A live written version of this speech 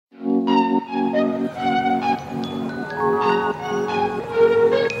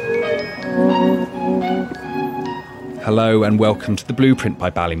Hello and welcome to The Blueprint by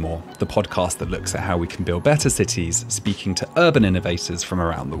Ballymore, the podcast that looks at how we can build better cities, speaking to urban innovators from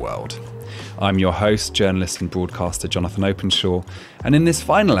around the world. I'm your host, journalist and broadcaster Jonathan Openshaw, and in this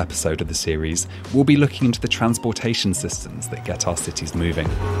final episode of the series, we'll be looking into the transportation systems that get our cities moving.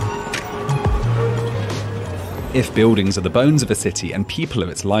 If buildings are the bones of a city and people are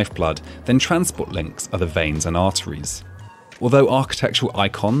its lifeblood, then transport links are the veins and arteries. Although architectural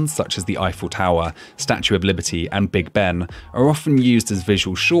icons such as the Eiffel Tower, Statue of Liberty and Big Ben are often used as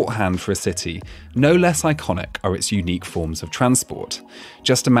visual shorthand for a city, no less iconic are its unique forms of transport.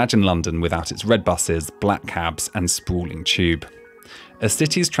 Just imagine London without its red buses, black cabs and sprawling tube. A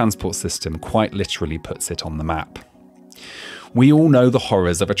city's transport system quite literally puts it on the map. We all know the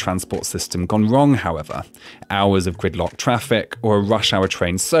horrors of a transport system gone wrong, however. Hours of gridlocked traffic or a rush hour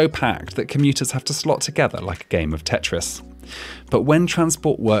train so packed that commuters have to slot together like a game of Tetris. But when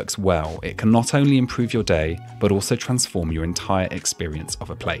transport works well, it can not only improve your day, but also transform your entire experience of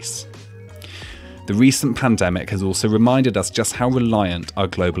a place. The recent pandemic has also reminded us just how reliant our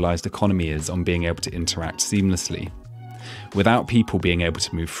globalised economy is on being able to interact seamlessly. Without people being able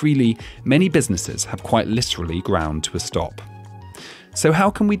to move freely, many businesses have quite literally ground to a stop. So how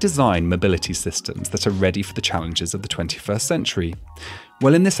can we design mobility systems that are ready for the challenges of the 21st century?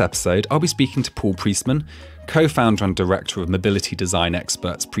 Well, in this episode, I'll be speaking to Paul Priestman, co-founder and director of mobility design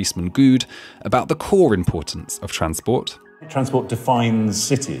experts Priestman Good, about the core importance of transport. Transport defines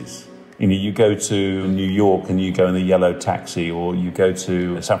cities. You go to New York and you go in the yellow taxi, or you go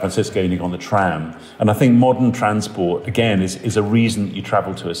to San Francisco and you go on the tram. And I think modern transport, again, is a reason that you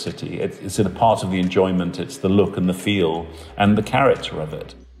travel to a city. It's a part of the enjoyment, it's the look and the feel and the character of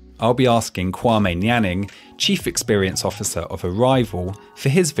it. I'll be asking Kwame Nyanning, Chief Experience Officer of Arrival, for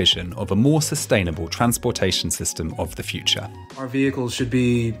his vision of a more sustainable transportation system of the future. Our vehicles should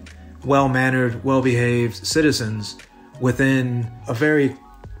be well-mannered, well-behaved citizens within a very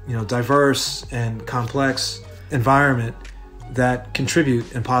diverse and complex environment that contribute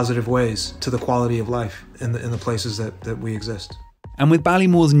in positive ways to the quality of life in the places that we exist. And with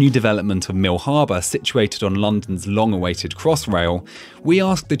Ballymore's new development of Mill Harbour situated on London's long-awaited Crossrail, we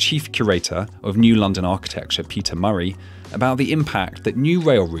asked the Chief Curator of New London Architecture, Peter Murray, about the impact that new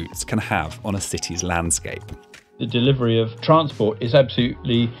rail routes can have on a city's landscape. The delivery of transport is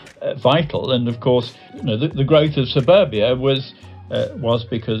absolutely vital, and of course, the growth of suburbia was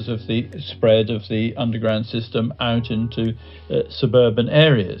because of the spread of the underground system out into suburban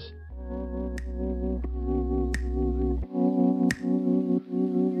areas.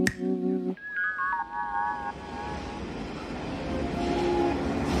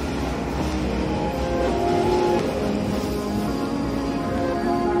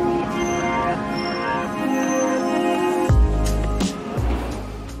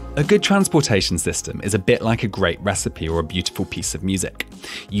 A good transportation system is a bit like a great recipe or a beautiful piece of music.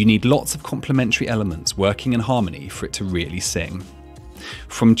 You need lots of complementary elements working in harmony for it to really sing.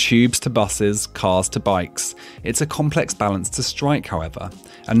 From tubes to buses, cars to bikes, it's a complex balance to strike, however,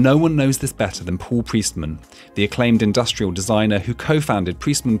 and no one knows this better than Paul Priestman, the acclaimed industrial designer who co-founded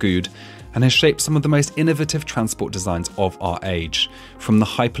Priestman Good and has shaped some of the most innovative transport designs of our age, from the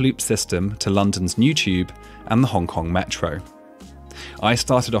Hyperloop system to London's new tube and the Hong Kong Metro. I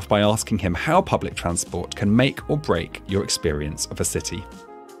started off by asking him how public transport can make or break your experience of a city.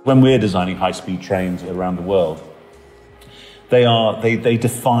 When we're designing high-speed trains around the world, they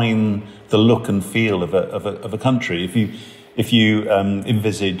define the look and feel of a country. If you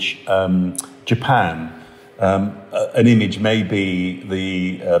envisage Japan, an image may be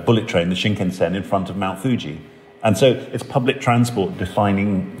the bullet train, the Shinkansen, in front of Mount Fuji. And so it's public transport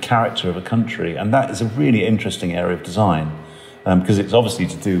defining character of a country, and that is a really interesting area of design. Because it's obviously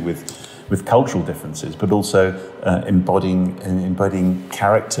to do with cultural differences, but also embodying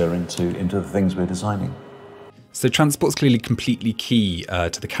character into the things we're designing. So transport's clearly completely key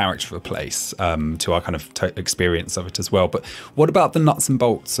to the character of a place, to our kind of experience of it as well. But what about the nuts and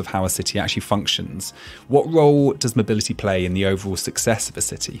bolts of how a city actually functions? What role does mobility play in the overall success of a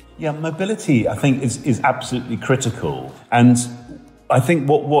city? Yeah, mobility, I think, is absolutely critical. And I think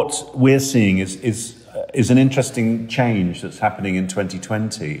what we're seeing is an interesting change that's happening in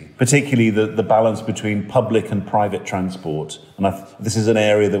 2020, particularly the balance between public and private transport. And this is an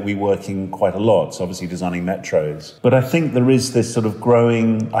area that we work in quite a lot, so obviously designing metros. But I think there is this sort of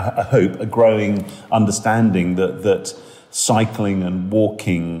growing, I hope, a growing understanding that cycling and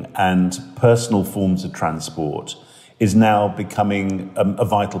walking and personal forms of transport is now becoming a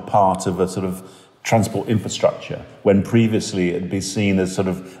vital part of a sort of transport infrastructure, when previously it had been seen as sort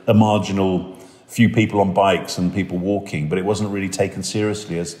of a marginal few people on bikes and people walking, but it wasn't really taken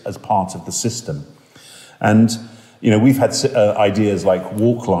seriously as part of the system. And We've had ideas like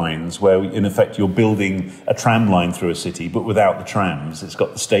walk lines where, in effect, you're building a tram line through a city, but without the trams. It's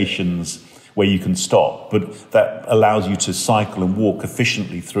got the stations where you can stop, but that allows you to cycle and walk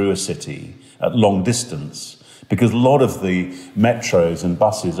efficiently through a city at long distance, because a lot of the metros and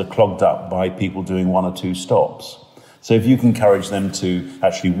buses are clogged up by people doing 1 or 2 stops. So if you can encourage them to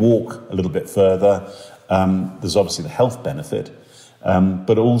actually walk a little bit further, there's obviously the health benefit,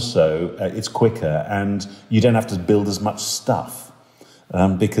 but also it's quicker and you don't have to build as much stuff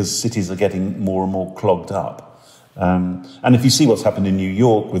because cities are getting more and more clogged up. And if you see what's happened in New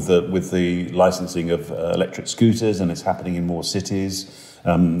York with the licensing of electric scooters, and it's happening in more cities,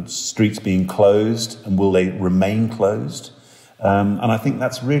 streets being closed, and will they remain closed? And I think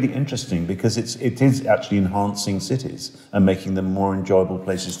that's really interesting because it is actually enhancing cities and making them more enjoyable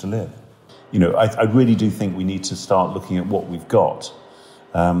places to live. I really do think we need to start looking at what we've got.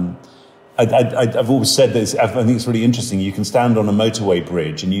 I've always said this, I think it's really interesting. You can stand on a motorway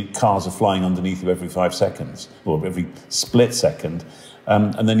bridge and cars are flying underneath you every 5 seconds, or every split second.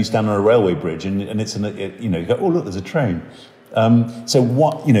 And then you stand on a railway bridge and it's, you go, oh, look, there's a train. So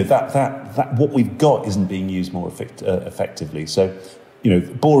what, what we've got isn't being used more effectively. So,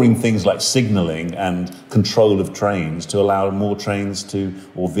 boring things like signalling and control of trains to allow more trains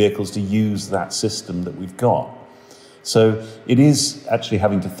or vehicles to use that system that we've got. So it is actually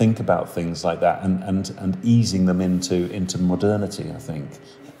having to think about things like that and easing them into modernity, I think.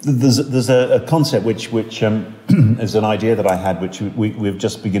 There's a concept which is an idea that I had, which we're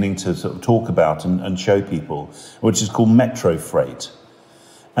just beginning to sort of talk about and show people, which is called metro freight.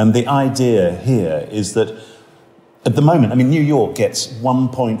 And the idea here is that at the moment, New York gets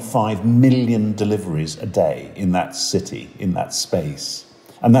 1.5 million deliveries a day in that city, in that space.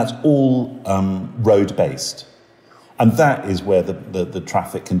 And that's all road-based. And that is where the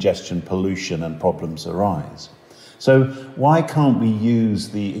traffic congestion, pollution and problems arise. So why can't we use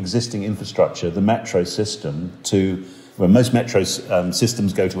the existing infrastructure, the metro system, most metro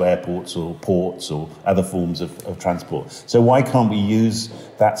systems go to airports or ports or other forms of transport. So why can't we use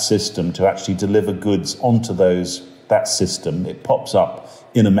that system to actually deliver goods onto that system? It pops up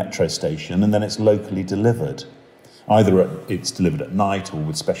in a metro station and then it's locally delivered. Either it's delivered at night or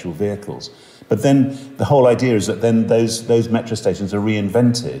with special vehicles. But then the whole idea is that then those metro stations are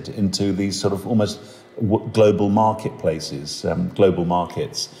reinvented into these sort of almost global marketplaces, global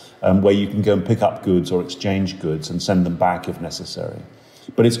markets, where you can go and pick up goods or exchange goods and send them back if necessary.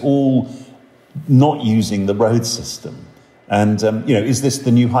 But it's all not using the road system. And, is this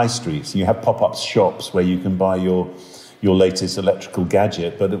the new high streets? You have pop-up shops where you can buy your latest electrical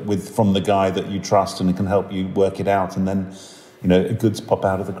gadget, but from the guy that you trust and it can help you work it out, and then, goods pop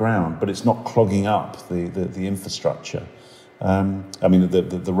out of the ground, but it's not clogging up the infrastructure.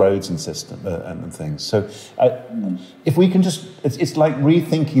 The roads and system and things. So if we can it's like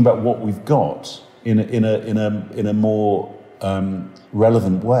rethinking about what we've got in a more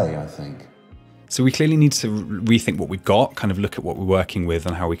relevant way, I think. So we clearly need to rethink what we've got, kind of look at what we're working with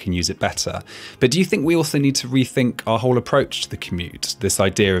and how we can use it better. But do you think we also need to rethink our whole approach to the commute? This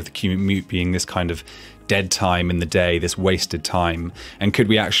idea of the commute being this kind of dead time in the day, this wasted time. And could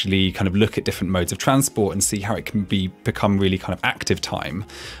we actually kind of look at different modes of transport and see how it can become really kind of active time?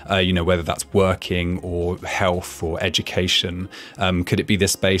 Whether that's working or health or education. Could it be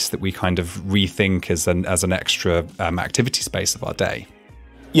this space that we kind of rethink as an extra activity space of our day?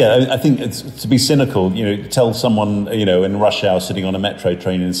 Yeah, I think it's to be cynical, tell someone, in rush hour sitting on a metro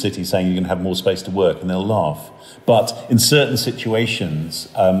train in the city saying you can have more space to work and they'll laugh. But in certain situations,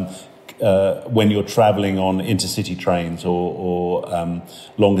 when you're traveling on intercity trains or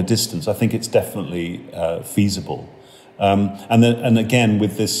longer distance, I think it's definitely feasible. And again,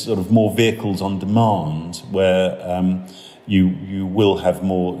 with this sort of more vehicles on demand, where you will have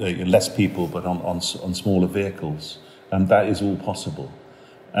less people, but on smaller vehicles, and that is all possible.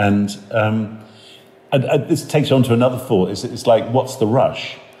 And this takes you on to another thought. It's like, what's the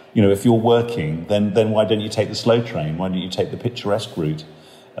rush? If you're working, then why don't you take the slow train? Why don't you take the picturesque route?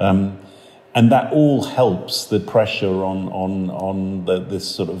 And that all helps the pressure on this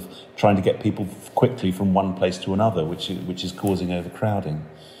sort of trying to get people quickly from one place to another, which is causing overcrowding.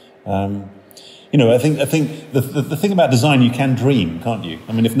 I think the thing about design, you can dream, can't you?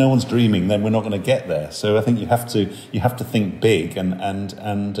 If no one's dreaming, then we're not going to get there. So I think you have to think big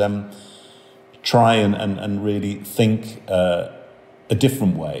and try and really think a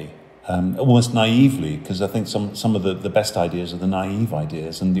different way, almost naively, because I think some of the best ideas are the naive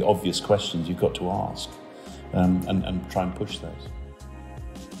ideas and the obvious questions you've got to ask, and try and push those.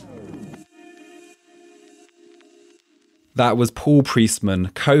 That was Paul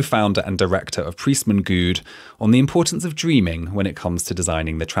Priestman, co-founder and director of Priestman Good, on the importance of dreaming when it comes to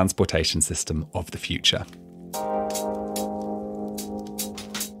designing the transportation system of the future.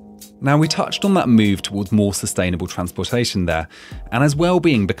 Now, we touched on that move towards more sustainable transportation there, and as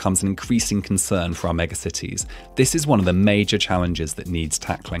well-being becomes an increasing concern for our megacities, this is one of the major challenges that needs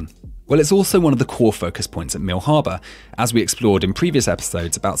tackling. Well, it's also one of the core focus points at Mill Harbour, as we explored in previous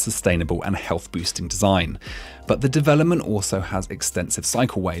episodes about sustainable and health-boosting design. But the development also has extensive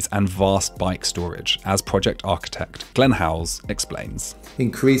cycleways and vast bike storage, as project architect Glenn Howells explains.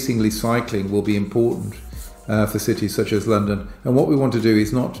 Increasingly, cycling will be important for cities such as London. And what we want to do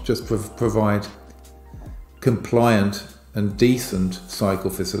is not just provide compliant and decent cycle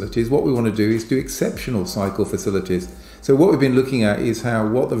facilities. What we want to do is do exceptional cycle facilities. So what we've been looking at is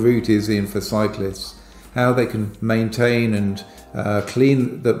what the route is in for cyclists, how they can maintain and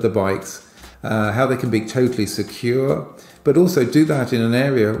clean the bikes, how they can be totally secure, but also do that in an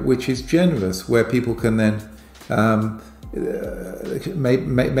area which is generous, where people can then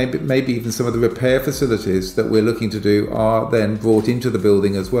maybe even some of the repair facilities that we're looking to do are then brought into the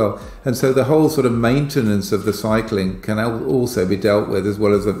building as well. And so the whole sort of maintenance of the cycling can also be dealt with, as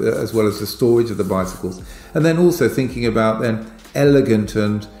well as the storage of the bicycles. And then also thinking about then elegant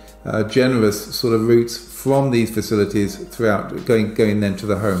and generous sort of routes from these facilities throughout, going then to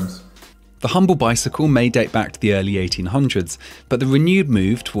the homes. The humble bicycle may date back to the early 1800s, but the renewed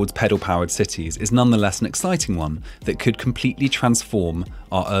move towards pedal-powered cities is nonetheless an exciting one that could completely transform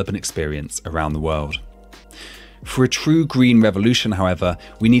our urban experience around the world. For a true green revolution, however,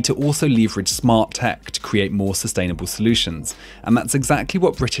 we need to also leverage smart tech to create more sustainable solutions, and that's exactly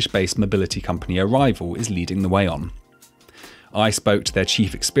what British-based mobility company Arrival is leading the way on. I spoke to their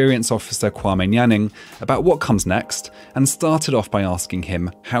Chief Experience Officer Kwame Nyanning about what comes next and started off by asking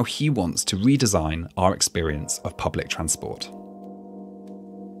him how he wants to redesign our experience of public transport.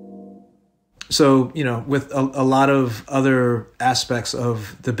 So, with a lot of other aspects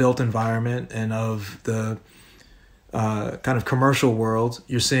of the built environment and of the kind of commercial world,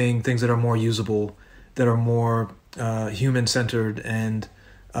 you're seeing things that are more usable, that are more human-centered and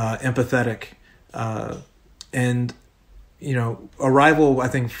empathetic. Arrival, I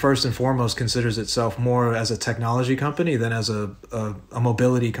think, first and foremost considers itself more as a technology company than as a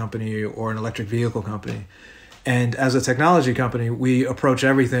mobility company or an electric vehicle company. And as a technology company, we approach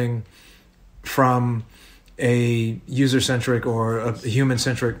everything from a user-centric or a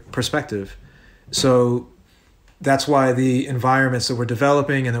human-centric perspective. So that's why the environments that we're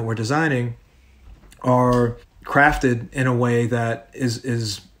developing and that we're designing are crafted in a way that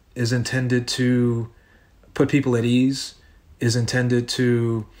is intended to put people at ease, is intended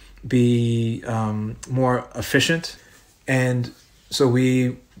to be more efficient. And so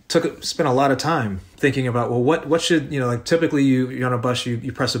we spent a lot of time thinking about, well, what should, like typically you're on a bus,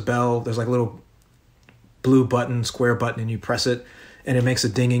 you press a bell, there's like a little blue button, square button, and you press it and it makes a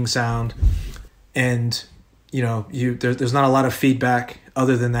dinging sound. And, there's not a lot of feedback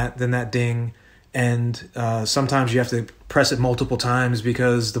other than that ding. And sometimes you have to press it multiple times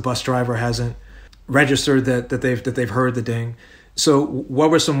because the bus driver hasn't registered that they've heard the ding. So what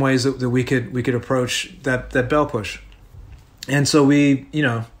were some ways that we could approach that bell push? And so we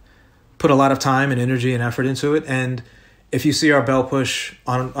put a lot of time and energy and effort into it. And if you see our bell push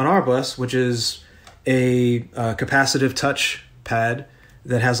on our bus, which is a capacitive touch pad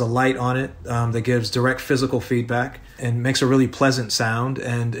that has a light on it that gives direct physical feedback and makes a really pleasant sound,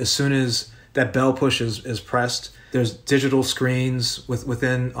 and as soon as that bell push is pressed, there's digital screens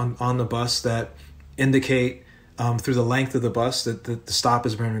within on the bus that indicate through the length of the bus that the stop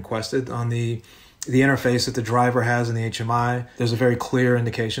has been requested. On the interface that the driver has in the HMI, there's a very clear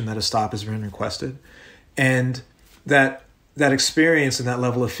indication that a stop has been requested. And that experience and that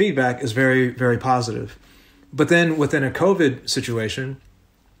level of feedback is very, very positive. But then within a COVID situation,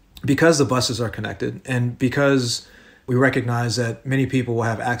 because the buses are connected and because we recognize that many people will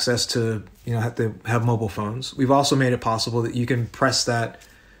have access to, have to have mobile phones, we've also made it possible that you can press that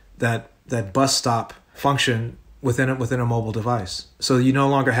bus stop function within a mobile device. So you no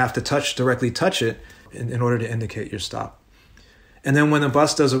longer have to directly touch it in order to indicate your stop. And then when a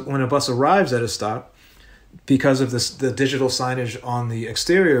bus arrives at a stop, because of the digital signage on the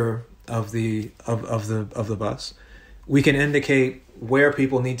exterior of the bus, we can indicate where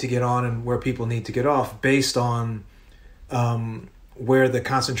people need to get on and where people need to get off based on where the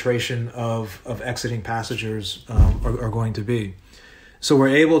concentration of exiting passengers are going to be. So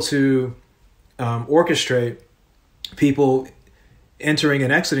we're able to orchestrate people entering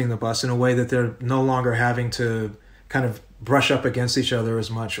and exiting the bus in a way that they're no longer having to kind of brush up against each other as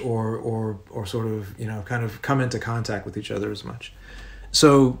much, or sort of, kind of come into contact with each other as much.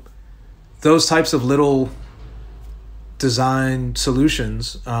 So those types of little design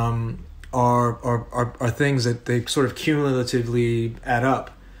solutions are things that they sort of cumulatively add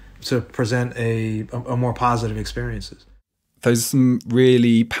up to present a more positive experiences. Those are some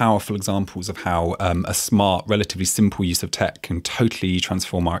really powerful examples of how a smart, relatively simple use of tech can totally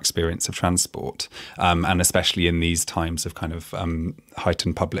transform our experience of transport, and especially in these times of kind of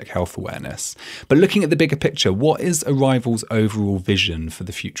heightened public health awareness. But looking at the bigger picture, what is Arrival's overall vision for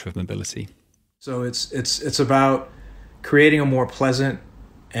the future of mobility? So it's about creating a more pleasant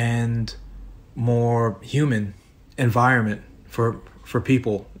and more human environment for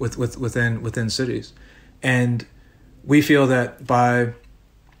people within cities. And we feel that by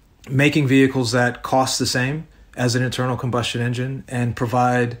making vehicles that cost the same as an internal combustion engine and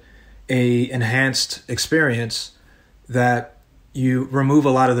provide a enhanced experience, that you remove a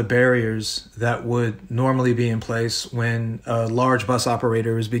lot of the barriers that would normally be in place when a large bus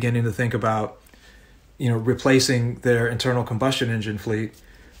operator is beginning to think about, replacing their internal combustion engine fleet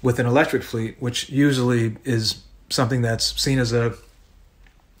with an electric fleet, which usually is something that's seen as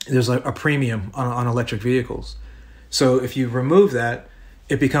there's a premium on electric vehicles. So if you remove that,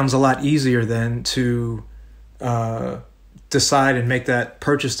 it becomes a lot easier then to decide and make that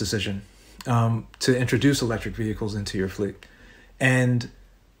purchase decision to introduce electric vehicles into your fleet. And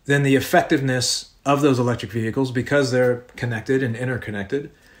then the effectiveness of those electric vehicles, because they're connected and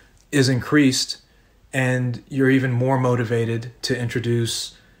interconnected, is increased, and you're even more motivated to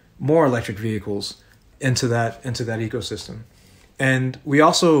introduce more electric vehicles into that ecosystem. And we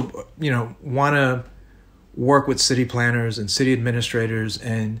also, want to work with city planners and city administrators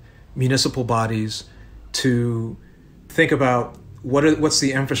and municipal bodies to think about what's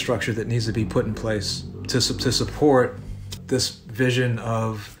the infrastructure that needs to be put in place to support this vision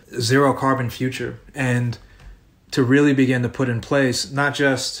of zero carbon future, and to really begin to put in place not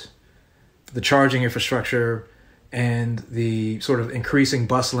just the charging infrastructure and the sort of increasing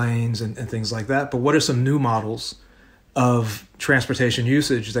bus lanes and things like that, but what are some new models of transportation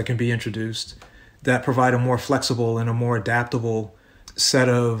usage that can be introduced that provide a more flexible and a more adaptable set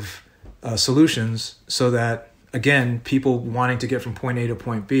of solutions, so that, again, people wanting to get from point A to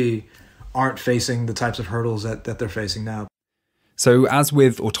point B aren't facing the types of hurdles that they're facing now. So as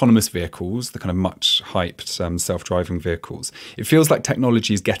with autonomous vehicles, the kind of much hyped self-driving vehicles, it feels like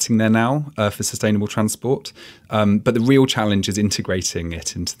technology is getting there now for sustainable transport. But the real challenge is integrating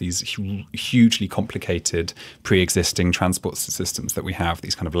it into these hugely complicated pre-existing transport systems that we have,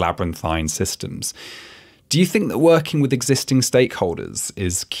 these kind of labyrinthine systems. Do you think that working with existing stakeholders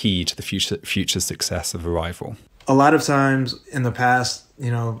is key to the future success of Arrival? A lot of times in the past,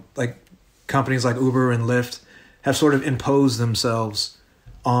 like companies like Uber and Lyft have sort of imposed themselves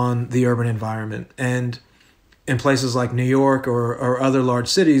on the urban environment. And in places like New York or other large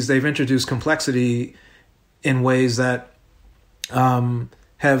cities, they've introduced complexity in ways that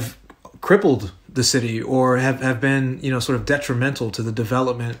have crippled the city or have been, sort of detrimental to the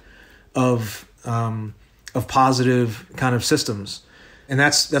development of positive kind of systems. And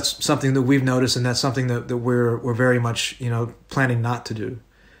that's something that we've noticed, and that's something that we're very much, planning not to do.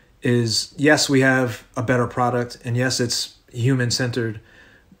 Is yes, we have a better product, and yes, it's human-centered,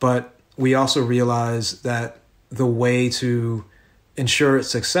 but we also realize that the way to ensure its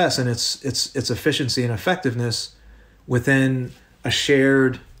success and its efficiency and effectiveness within a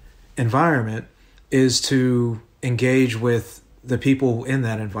shared environment is to engage with the people in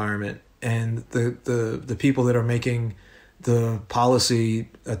that environment and the people that are making the policy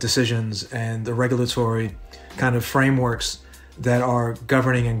decisions and the regulatory kind of frameworks that are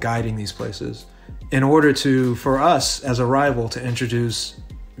governing and guiding these places, in order for us as Arrival to introduce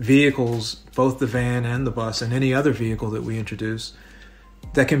vehicles, both the van and the bus and any other vehicle that we introduce,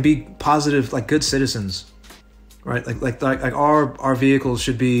 that can be positive, like good citizens, right? Like our vehicles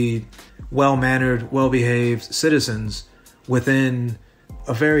should be well-mannered, well-behaved citizens within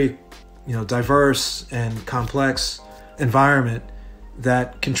a very, diverse and complex environment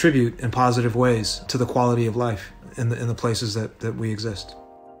that contribute in positive ways to the quality of life in the places that we exist.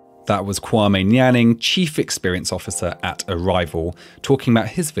 That was Kwame Nyaning, Chief Experience Officer at Arrival, talking about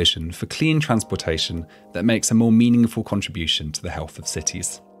his vision for clean transportation that makes a more meaningful contribution to the health of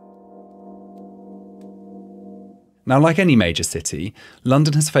cities. Now, like any major city,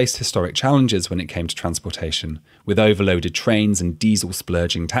 London has faced historic challenges when it came to transportation, with overloaded trains and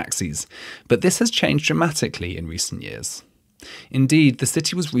diesel-splurging taxis. But this has changed dramatically in recent years. Indeed, the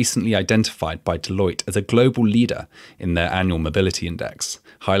city was recently identified by Deloitte as a global leader in their annual mobility index,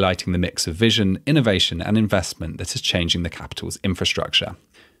 highlighting the mix of vision, innovation and investment that is changing the capital's infrastructure.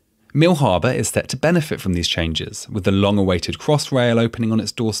 Mill Harbour is set to benefit from these changes, with the long-awaited Crossrail opening on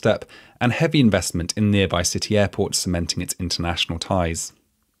its doorstep and heavy investment in nearby city airports cementing its international ties.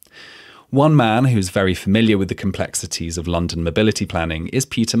 One man who's very familiar with the complexities of London mobility planning is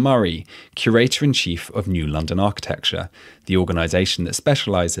Peter Murray, Curator-in-Chief of New London Architecture, the organisation that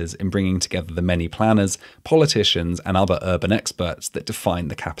specialises in bringing together the many planners, politicians and other urban experts that define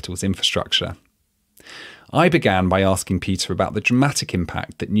the capital's infrastructure. I began by asking Peter about the dramatic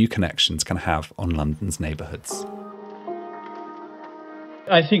impact that new connections can have on London's neighbourhoods.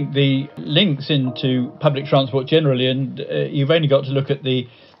 I think the links into public transport generally, and you've only got to look at the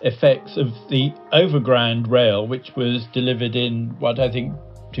effects of the Overground Rail, which was delivered in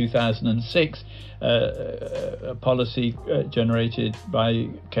 2006, a policy generated by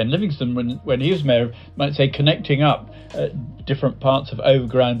Ken Livingstone when he was mayor, might say connecting up different parts of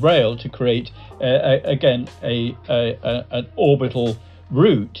Overground Rail to create an orbital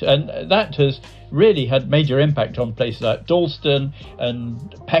route, and that has really had major impact on places like Dalston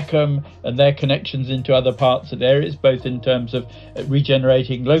and Peckham and their connections into other parts of the areas, both in terms of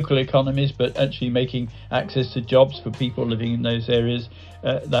regenerating local economies but actually making access to jobs for people living in those areas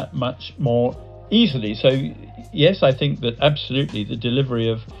that much more easily. So yes, I think that absolutely the delivery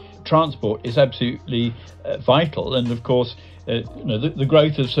of transport is absolutely vital, and of course the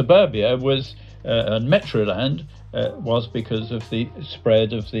growth of suburbia was and Metroland was because of the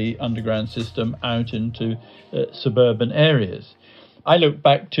spread of the underground system out into suburban areas. I look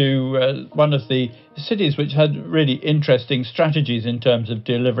back to one of the cities which had really interesting strategies in terms of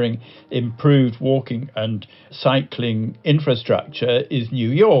delivering improved walking and cycling infrastructure is New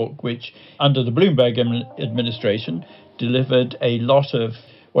York, which under the Bloomberg administration delivered a lot of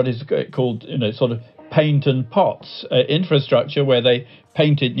what is called sort of paint and pots infrastructure, where they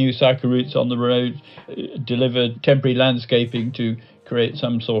painted new cycle routes on the road, delivered temporary landscaping to create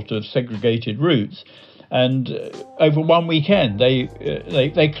some sort of segregated routes. And over one weekend,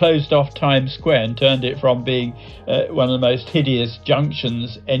 they closed off Times Square and turned it from being one of the most hideous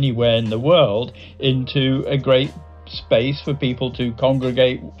junctions anywhere in the world into a great space for people to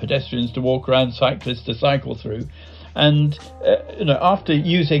congregate, pedestrians to walk around, cyclists to cycle through. And after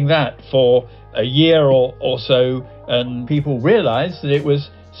using that for a year or so, and people realised that it was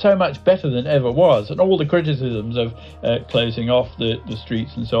so much better than ever was, and all the criticisms of closing off the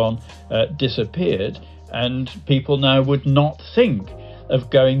streets and so on disappeared, and people now would not think of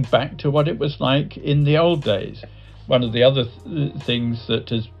going back to what it was like in the old days. One of the other things that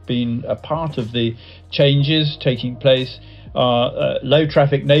has been a part of the changes taking place are low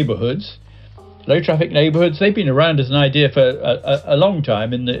traffic neighbourhoods. Low traffic neighbourhoods, they've been around as an idea for a long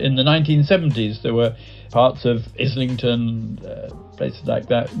time. In the 1970s, there were parts of Islington, places like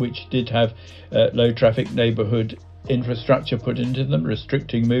that, which did have low traffic neighbourhood infrastructure put into them,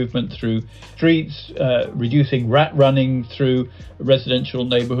 restricting movement through streets, reducing rat running through residential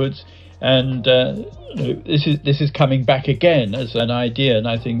neighbourhoods. And this is coming back again as an idea, and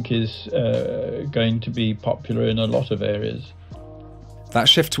I think is going to be popular in a lot of areas. That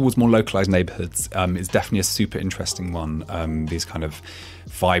shift towards more localised neighbourhoods is definitely a super interesting one. These kind of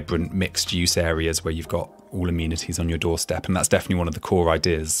vibrant mixed-use areas where you've got all amenities on your doorstep, and that's definitely one of the core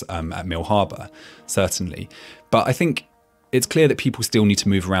ideas at Mill Harbour, certainly. But I think it's clear that people still need to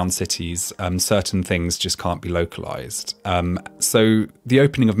move around cities. Certain things just can't be localised. So the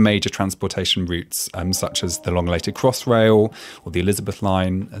opening of major transportation routes, such as the long-awaited Crossrail or the Elizabeth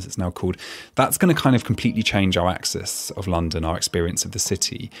Line, as it's now called, that's going to kind of completely change our axis of London, our experience of the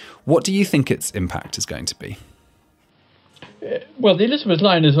city. What do you think its impact is going to be? Well, the Elizabeth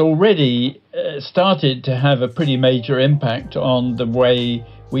Line has already started to have a pretty major impact on the way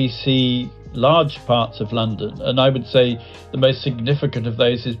we see large parts of London, and I would say the most significant of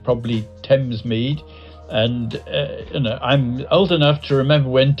those is probably Thamesmead. And I'm old enough to remember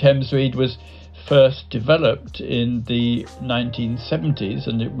when Thamesmead was first developed in the 1970s,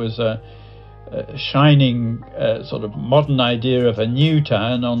 and it was a shining sort of modern idea of a new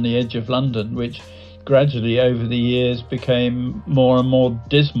town on the edge of London, which gradually over the years became more and more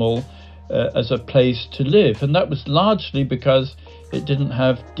dismal as a place to live. And that was largely because it didn't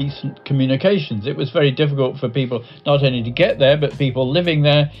have decent communications. It was very difficult for people not only to get there, but people living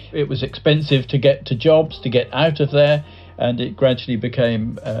there. It was expensive to get to jobs, to get out of there. and it gradually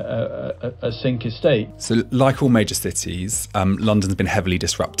became a sink estate. So like all major cities, London's been heavily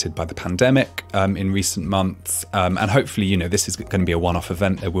disrupted by the pandemic in recent months, and hopefully, this is going to be a one-off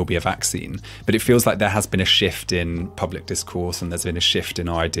event. There will be a vaccine, but it feels like there has been a shift in public discourse, and there's been a shift in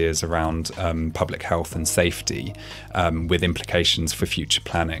our ideas around public health and safety, with implications for future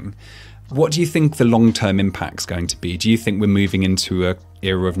planning. What do you think the long-term impact's going to be? Do you think we're moving into an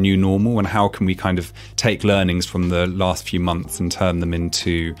era of new normal, and how can we kind of take learnings from the last few months and turn them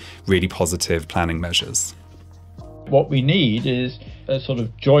into really positive planning measures? What we need is a sort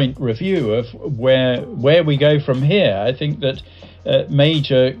of joint review of where we go from here. I think that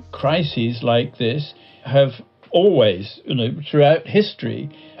major crises like this have always, throughout history,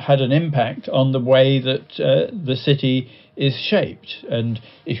 had an impact on the way that the city is shaped. And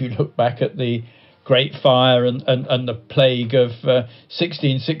if you look back at the Great Fire and the plague of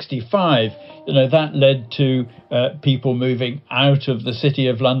 1665, that led to people moving out of the City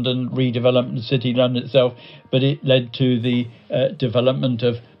of London, redevelopment of City of London itself, but it led to the development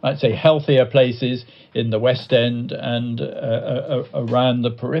of, I'd say, healthier places in the West End and around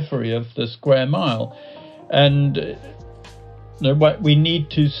the periphery of the Square Mile. And we need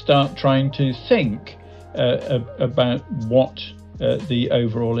to start trying to think about what the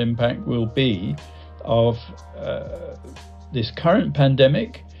overall impact will be of this current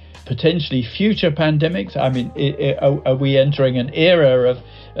pandemic, potentially future pandemics. I mean, are we entering an era of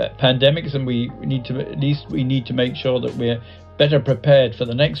pandemics, and we need to make sure that we're better prepared for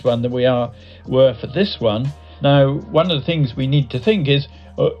the next one than we were for this one. Now, one of the things we need to think is,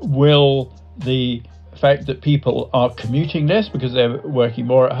 will the fact that people are commuting less because they're working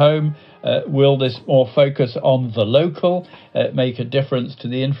more at home, will this more focus on the local make a difference to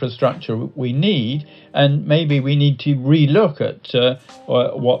the infrastructure we need? And maybe we need to relook at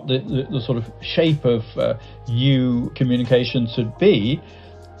what the sort of shape of new communication should be,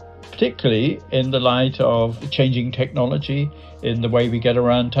 particularly in the light of changing technology in the way we get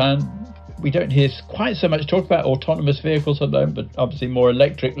around town. We don't hear quite so much talk about autonomous vehicles at the moment, but obviously more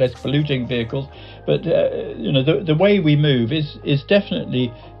electric, less polluting vehicles. But the way we move is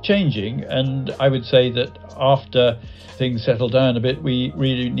definitely changing, and I would say that after things settle down a bit, we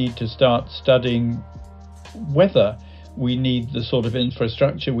really need to start studying whether we need the sort of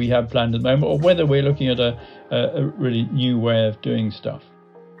infrastructure we have planned at the moment, or whether we're looking at a really new way of doing stuff.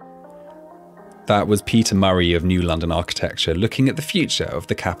 That was Peter Murray of New London Architecture looking at the future of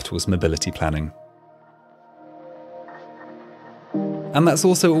the capital's mobility planning. And that's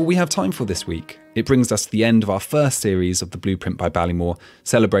also all we have time for this week. It brings us to the end of our first series of the Blueprint by Ballymore,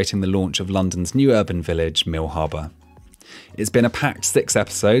 celebrating the launch of London's new urban village, Mill Harbour. It's been a packed 6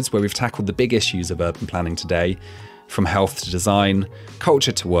 episodes where we've tackled the big issues of urban planning today, from health to design,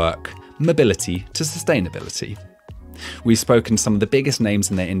 culture to work, mobility to sustainability. We've spoken to some of the biggest names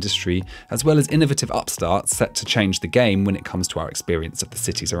in their industry, as well as innovative upstarts set to change the game when it comes to our experience of the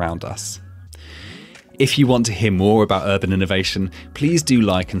cities around us. If you want to hear more about urban innovation, please do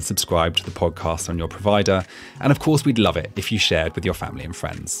like and subscribe to the podcast on your provider, and of course we'd love it if you shared with your family and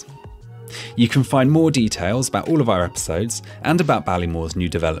friends. You can find more details about all of our episodes and about Ballymore's new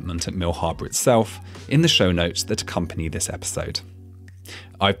development at Mill Harbour itself in the show notes that accompany this episode.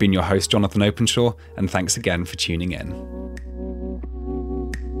 I've been your host, Jonathan Openshaw, and thanks again for tuning in.